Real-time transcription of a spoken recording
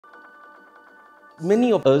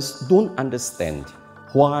Many of us don't understand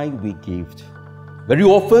why we give. Very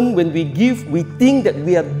often when we give, we think that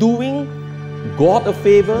we are doing God a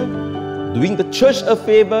favor, doing the church a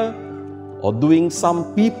favor, or doing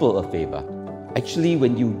some people a favor. Actually,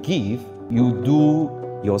 when you give, you do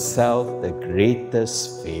yourself the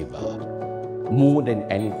greatest favor, more than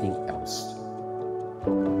anything else.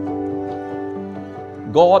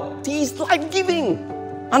 God is life-giving.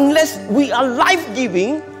 Unless we are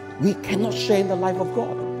life-giving, we cannot share in the life of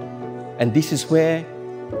God. And this is where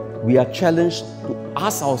we are challenged to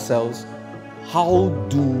ask ourselves, how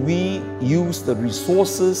do we use the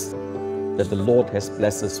resources that the Lord has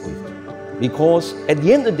blessed us with? Because at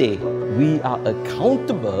the end of the day, we are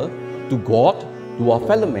accountable to God, to our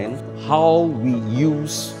fellow men, how we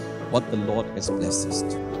use what the Lord has blessed us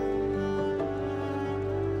to.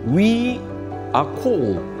 We are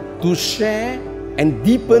called to share and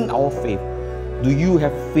deepen our faith. Do you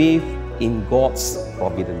have faith in God's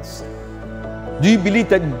providence? Do you believe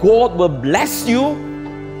that God will bless you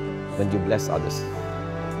when you bless others?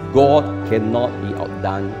 God cannot be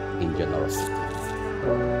outdone in generosity.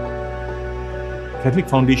 Catholic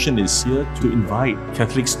Foundation is here to invite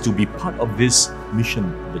Catholics to be part of this mission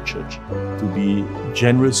of the Church, to be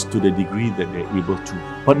generous to the degree that they're able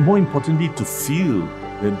to, but more importantly, to feel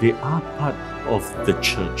that they are part of the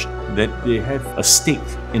Church, that they have a stake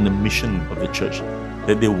in the mission of the Church,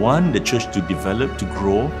 that they want the Church to develop, to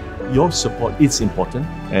grow. Your support is important,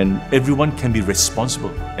 and everyone can be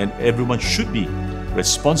responsible, and everyone should be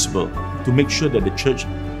responsible to make sure that the Church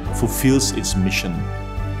fulfills its mission.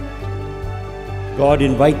 God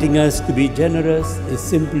inviting us to be generous is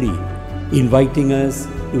simply inviting us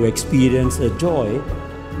to experience a joy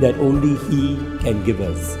that only He can give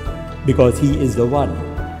us, because He is the one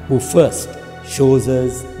who first shows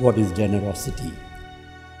us what is generosity.